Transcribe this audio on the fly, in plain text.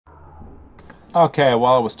Okay,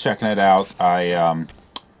 while I was checking it out,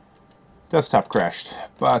 desktop crashed.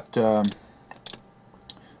 But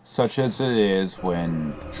such as it is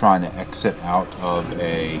when trying to exit out of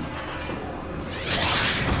a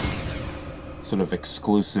sort of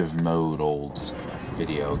exclusive mode old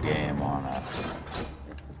video game on a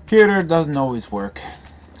computer, doesn't always work,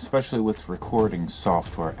 especially with recording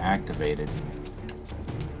software activated.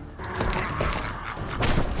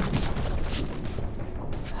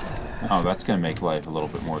 Oh, that's going to make life a little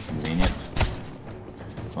bit more convenient.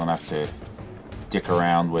 Don't have to dick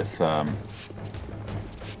around with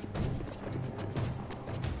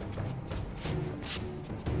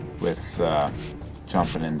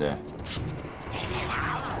jumping into,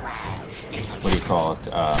 what do you call it,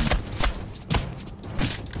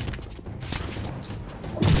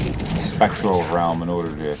 spectral realm in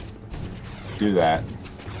order to do that.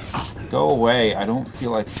 Go away, I don't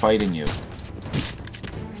feel like fighting you.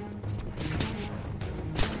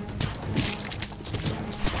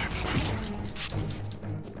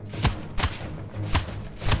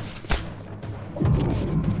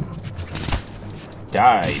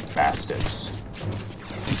 Die, bastards.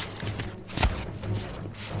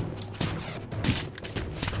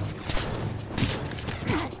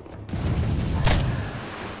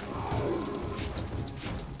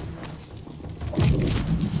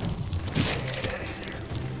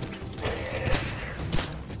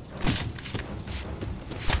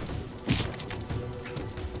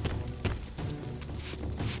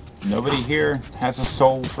 Nobody here has a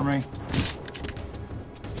soul for me?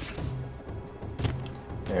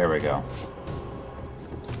 There we go.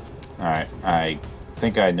 Alright, I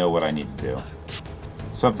think I know what I need to do.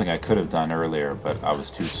 Something I could have done earlier, but I was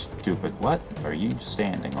too stupid. What are you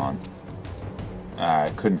standing on?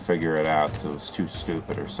 I couldn't figure it out because it was too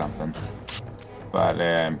stupid or something. But,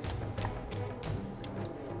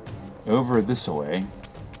 over this way.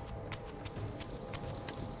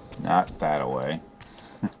 Not that way.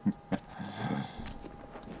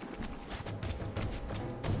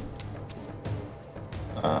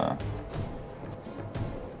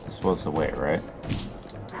 This was the way, right?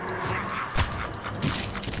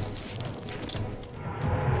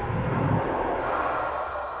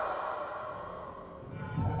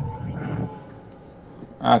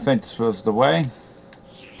 I think this was the way.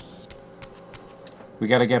 We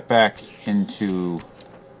gotta get back into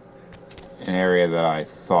an area that I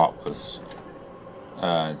thought was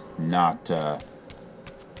not,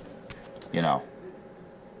 you know,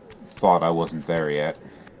 thought I wasn't there yet.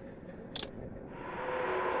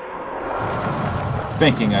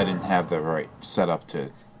 Thinking I didn't have the right setup to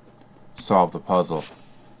solve the puzzle.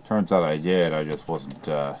 Turns out I did, I just wasn't,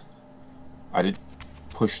 I didn't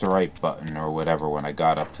push the right button or whatever when I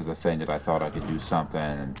got up to the thing that I thought I could do something,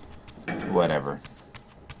 and whatever.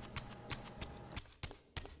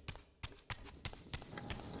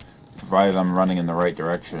 Provided I'm running in the right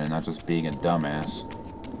direction and not just being a dumbass.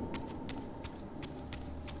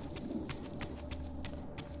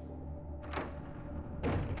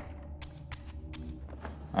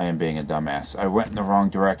 I am being a dumbass. I went in the wrong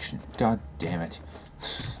direction. God damn it.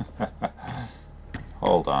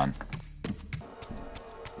 Hold on.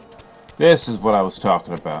 This is what I was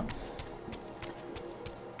talking about.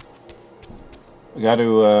 We got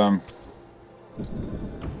to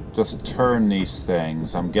just turn these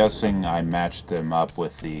things. I'm guessing I matched them up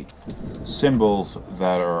with the symbols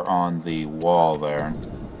that are on the wall there.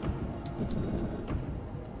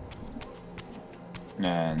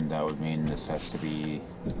 And that would mean this has to be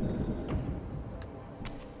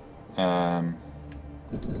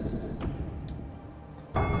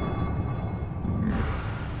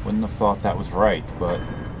wouldn't have thought that was right, but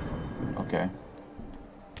okay.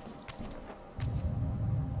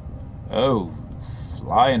 Oh,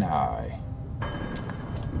 flying high.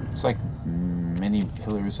 It's like mini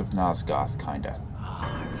pillars of Nosgoth, kinda.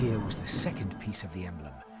 Ah, here was the second piece of the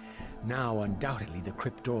emblem. Now undoubtedly the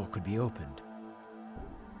crypt door could be opened.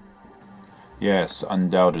 Yes,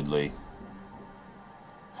 undoubtedly.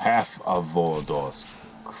 Half of Vordor's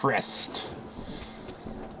crest.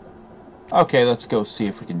 Okay, let's go see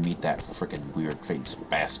if we can meet that frickin' weird-faced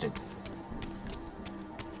bastard.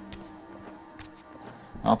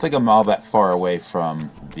 I don't think I'm all that far away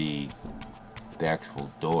from the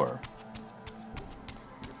actual door.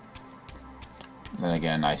 Then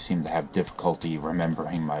again, I seem to have difficulty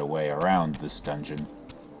remembering my way around this dungeon.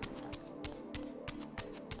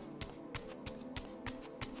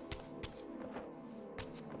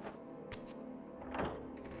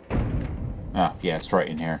 Ah, yeah, it's right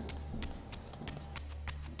in here.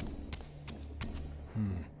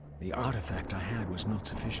 The artifact I had was not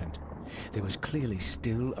sufficient. There was clearly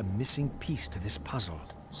still a missing piece to this puzzle.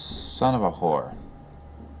 Son of a whore.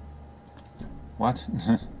 What?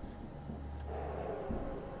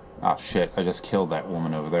 Oh shit, I just killed that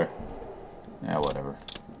woman over there. Yeah, whatever.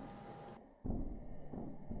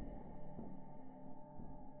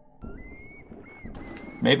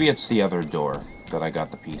 Maybe it's the other door that I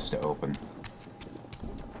got the piece to open.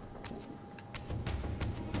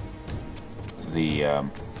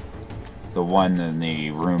 The one in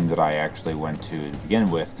the room that I actually went to begin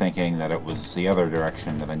with, thinking that it was the other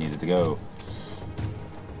direction that I needed to go.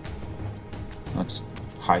 Let's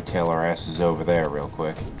hightail our asses over there real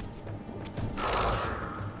quick.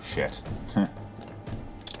 Shit.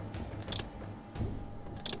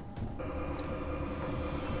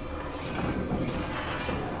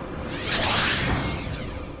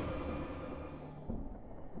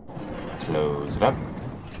 Close it up.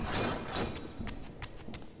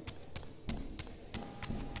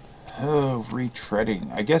 Oh,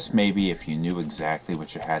 retreading. I guess maybe if you knew exactly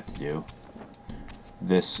what you had to do,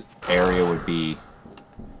 this area would be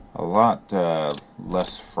a lot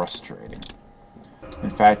less frustrating. In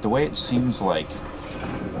fact, the way it seems like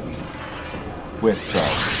with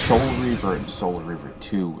Soul Reaver and Soul Reaver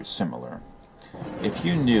 2 was similar. If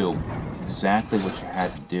you knew exactly what you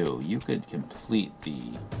had to do, you could complete the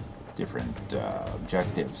different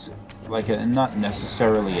objectives, like not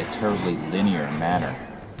necessarily a terribly linear manner.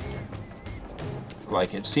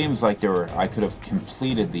 Like, it seems like I could have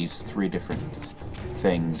completed these 3 different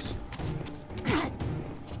things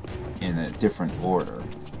in a different order.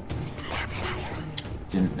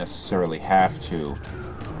 Didn't necessarily have to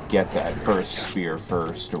get that first spear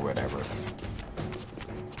first or whatever.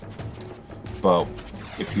 But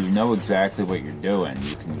if you know exactly what you're doing,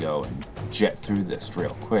 you can go and jet through this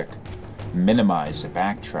real quick. Minimize the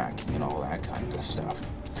backtracking and all that kind of stuff.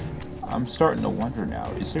 I'm starting to wonder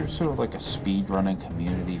now, is there sort of like a speedrunning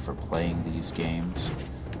community for playing these games?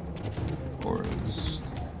 Or is...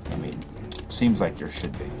 I mean, it seems like there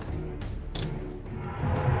should be.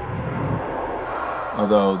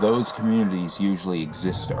 Although those communities usually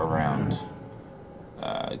exist around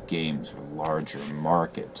games with larger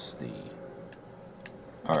markets.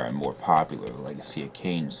 Or more popular, the Legacy of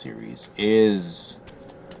Kain series is...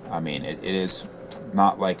 I mean, it is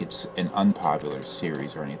not like it's an unpopular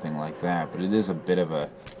series or anything like that, but it is a bit of a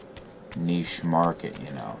niche market,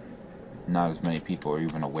 you know. Not as many people are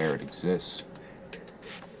even aware it exists.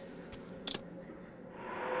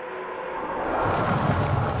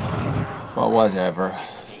 But whatever.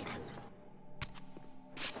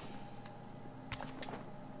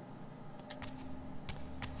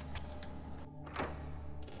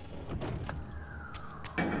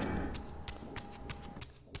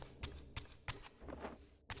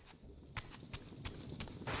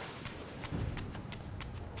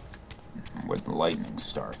 Where'd the lightning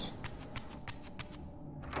start?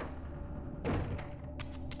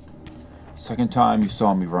 Second time you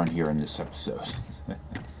saw me run here in this episode.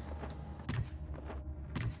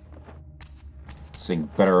 This thing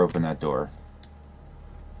better open that door.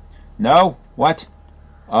 No? What?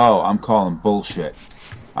 Oh, I'm calling bullshit.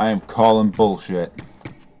 I am calling bullshit.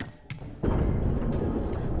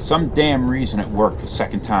 Some damn reason it worked the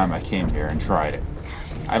second time I came here and tried it.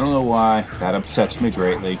 I don't know why. That upsets me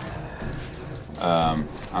greatly.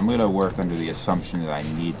 I'm going to work under the assumption that I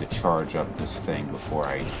need to charge up this thing before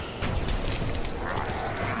I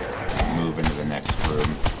move into the next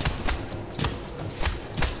room.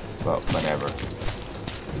 But whatever.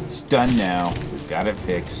 It's done now. We've got it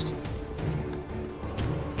fixed.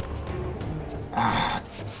 Ah,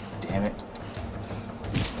 damn it.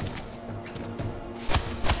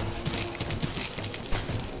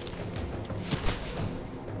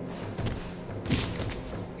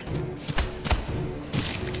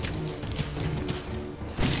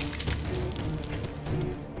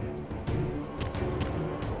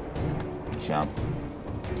 Jump.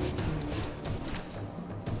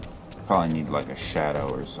 Probably need like a shadow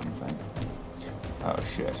or something. Oh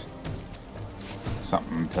shit.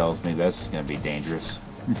 Something tells me this is gonna be dangerous.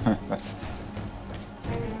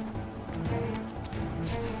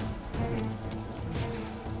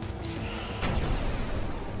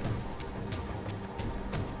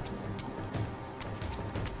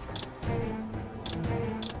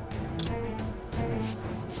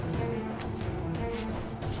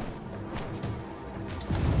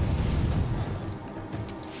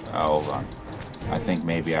 Oh, hold on. I think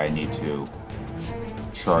maybe I need to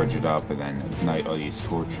charge it up and then ignite all these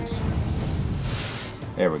torches.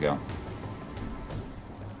 There we go.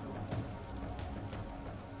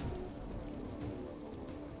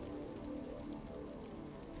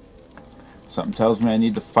 Something tells me I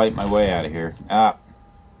need to fight my way out of here. Ah,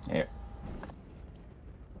 here.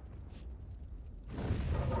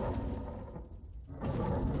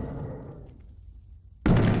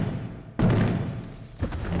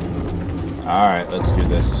 Alright, let's do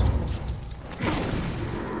this.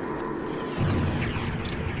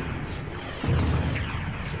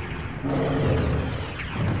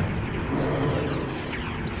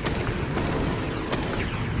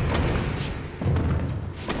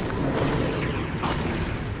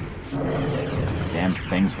 Damn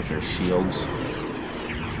things with their shields.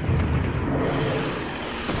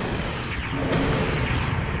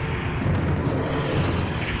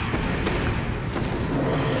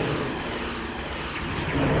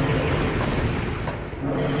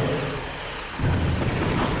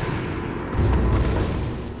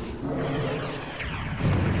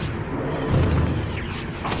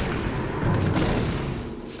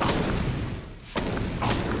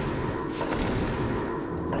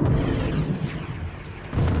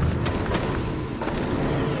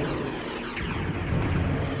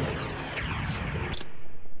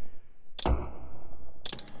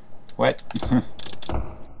 What?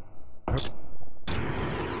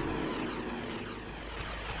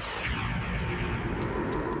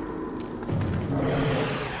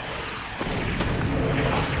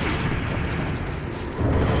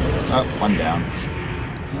 Oh, one down.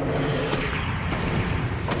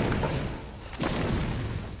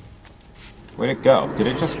 Where'd it go? Did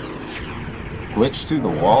it just glitch through the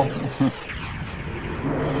wall?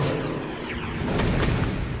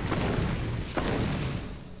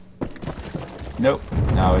 Nope.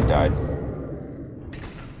 No, it died.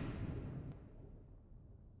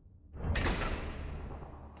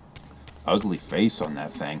 Ugly face on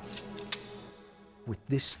that thing. With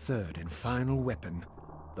this third and final weapon,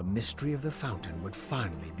 the mystery of the fountain would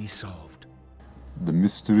finally be solved. The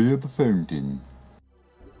mystery of the fountain.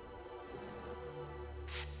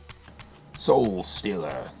 Soul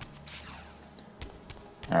Stealer.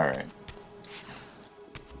 Alright.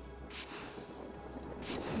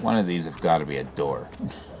 One of these have got to be a door.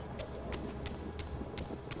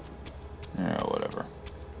 Yeah, whatever.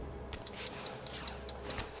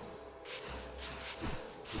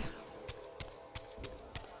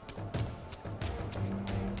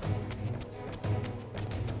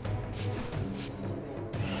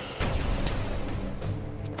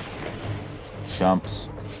 Jumps.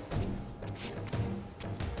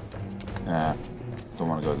 Don't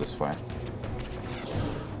want to go this way.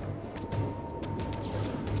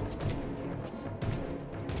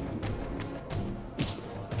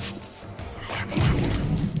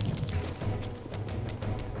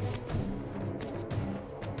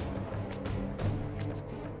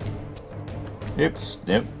 Oops,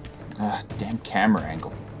 nope. Damn camera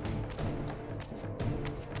angle.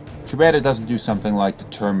 Too bad it doesn't do something like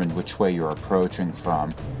determine which way you're approaching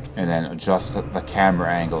from, and then adjust the camera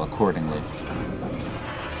angle accordingly.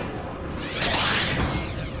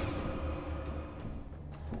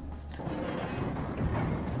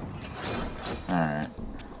 Alright.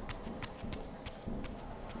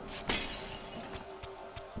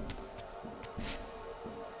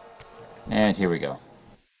 And here we go.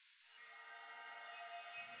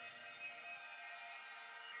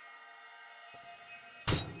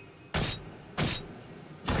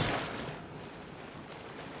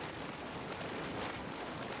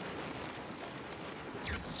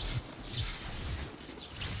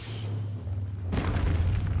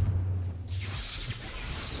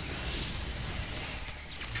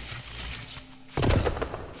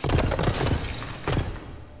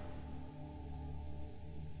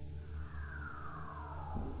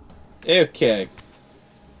 Okay.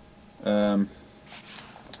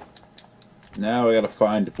 Now I gotta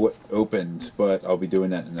find what opened, but I'll be doing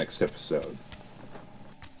that in the next episode.